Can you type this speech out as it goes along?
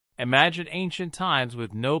Imagine ancient times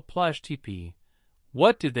with no plush TP.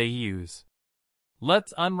 What did they use?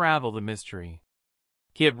 Let's unravel the mystery.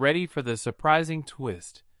 Get ready for the surprising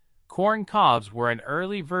twist. Corn cobs were an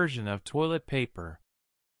early version of toilet paper.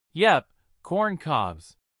 Yep, corn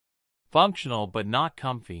cobs. Functional but not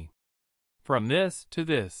comfy. From this to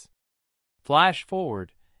this. Flash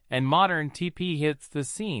forward, and modern TP hits the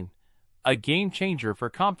scene, a game changer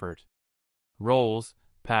for comfort. Roles,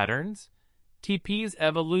 patterns. TP's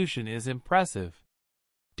evolution is impressive.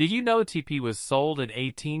 Did you know TP was sold in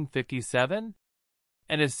 1857?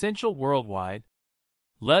 An essential worldwide.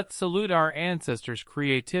 Let's salute our ancestors'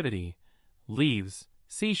 creativity. Leaves,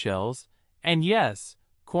 seashells, and yes,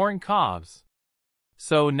 corn cobs.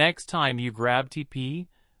 So next time you grab TP,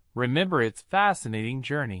 remember its fascinating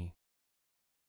journey.